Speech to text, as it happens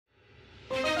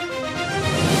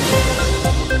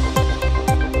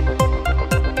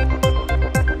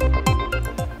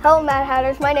Hello Mad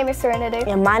Hatters, my name is Serenity.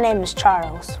 And my name is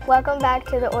Charles. Welcome back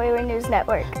to the Oyler News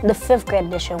Network. The 5th grade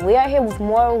edition. We are here with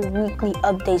more weekly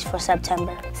updates for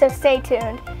September. So stay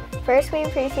tuned. First, we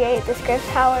appreciate the Scripps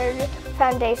Howard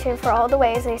Foundation for all the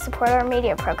ways they support our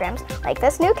media programs, like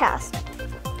this newscast.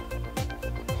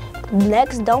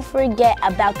 Next, don't forget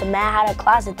about the Mad Hatter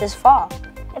Closet this fall.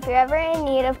 If you're ever in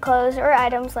need of clothes or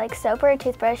items like soap or a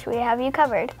toothbrush, we have you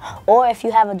covered. Or if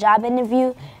you have a job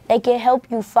interview, they can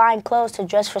help you find clothes to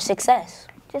dress for success.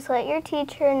 Just let your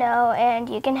teacher know and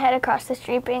you can head across the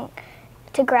street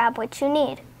to grab what you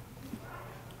need.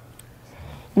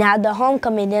 Now the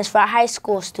homecoming dance for high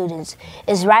school students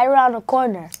is right around the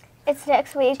corner. It's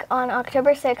next week on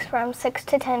October 6th from 6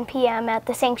 to 10 p.m. at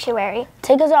the Sanctuary.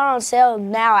 Tickets are on sale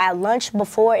now at lunch,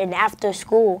 before, and after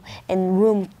school in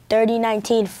room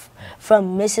 3019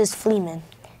 from Mrs. Fleeman.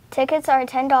 Tickets are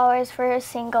 $10 for a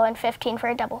single and $15 for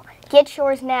a double. Get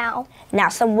yours now. Now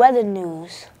some weather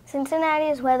news.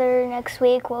 Cincinnati's weather next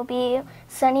week will be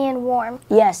sunny and warm.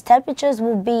 Yes, temperatures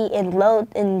will be in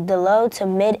the low to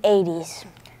mid 80s.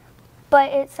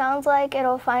 But it sounds like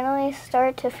it'll finally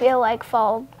start to feel like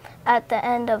fall at the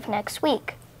end of next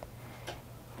week.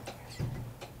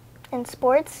 In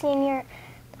sports, senior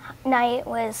night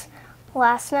was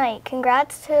last night.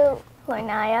 Congrats to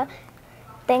Lornaya.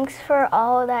 Thanks for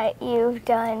all that you've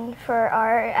done for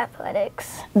our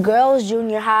athletics. Girls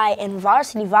junior high and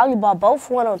varsity volleyball both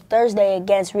won on Thursday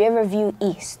against Riverview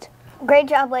East. Great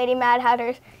job, Lady Mad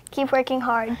Hatters. Keep working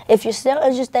hard. If you're still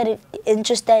interested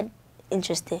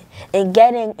in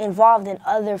getting involved in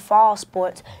other fall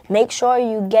sports, make sure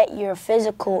you get your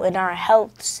physical in our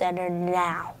health center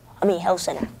now. Health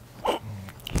center.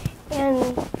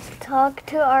 And talk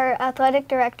to our athletic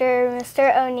director,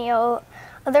 Mr. O'Neill.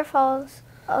 Other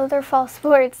fall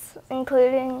sports,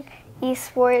 including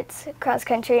esports, cross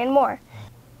country, and more.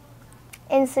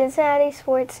 In Cincinnati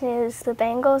sports news, the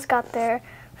Bengals got their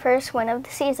first win of the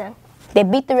season. They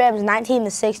beat the Reds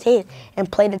 19-16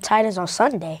 and played the Titans on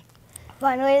Sunday.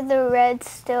 Finally, the Reds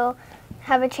still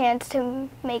have a chance to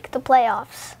make the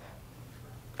playoffs.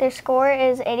 Their score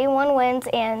is 81 wins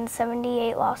and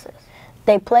 78 losses.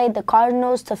 They played the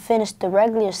Cardinals to finish the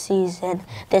regular season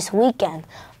this weekend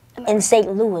in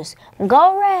St. Louis.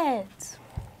 Go Reds!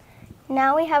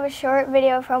 Now we have a short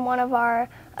video from one of our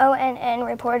ONN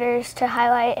reporters to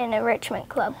highlight an enrichment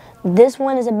club. This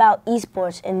one is about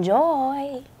esports.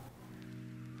 Enjoy!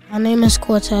 My name is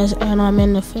Cortez and I'm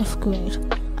in the 5th grade.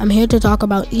 I'm here to talk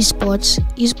about esports.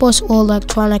 Esports, or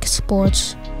electronic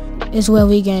sports, is where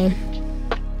we game.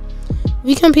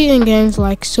 We compete in games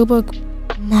like Super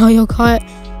Mario Kart,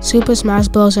 Super Smash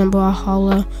Bros. And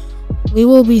Brawlhalla. We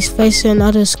will be facing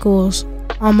other schools.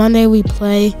 On Monday we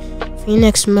play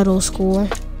Phoenix Middle School.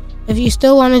 If you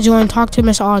still want to join, talk to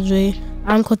Miss Audrey.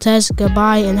 I'm Cortez.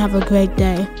 Goodbye and have a great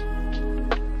day.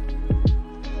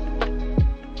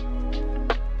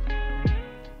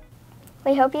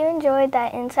 We hope you enjoyed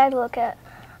that inside look at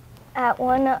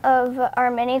one of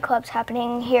our many clubs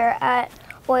happening here at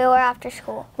Oyler After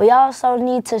School. We also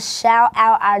need to shout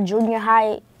out our junior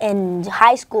high and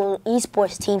high school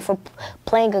esports team for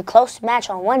playing a close match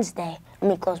on Wednesday.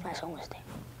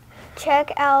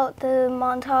 Check out the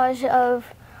montage of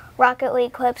Rocket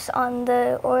League clips on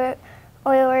the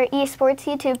Oyler Esports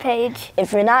YouTube page.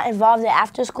 If you're not involved in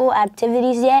after-school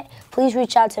activities yet, please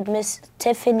reach out to Miss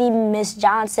Tiffany, Miss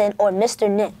Johnson, or Mr.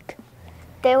 Nick.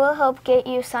 They will help get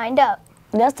you signed up.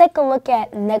 Let's take a look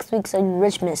at next week's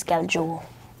enrichment schedule.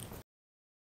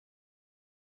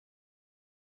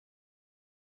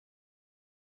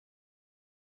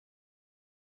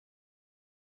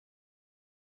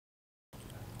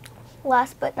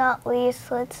 Last but not least,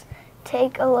 let's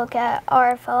take a look at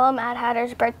our fellow Mad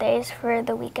Hatters' birthdays for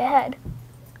the week ahead.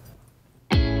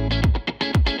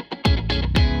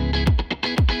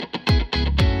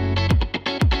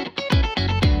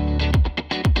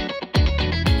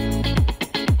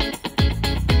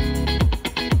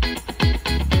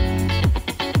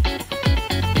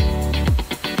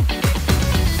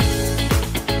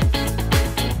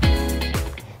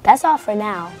 That's all for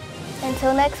now.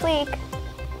 Until next week.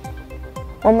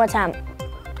 One more time,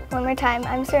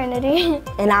 I'm Serenity.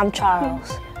 And I'm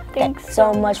Charles. Thanks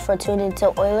so much for tuning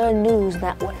to Oyler News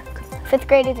Network. 5th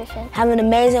grade edition. Have an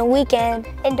amazing weekend.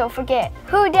 And don't forget,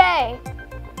 Who Day!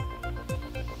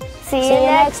 See you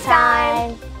next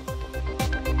time.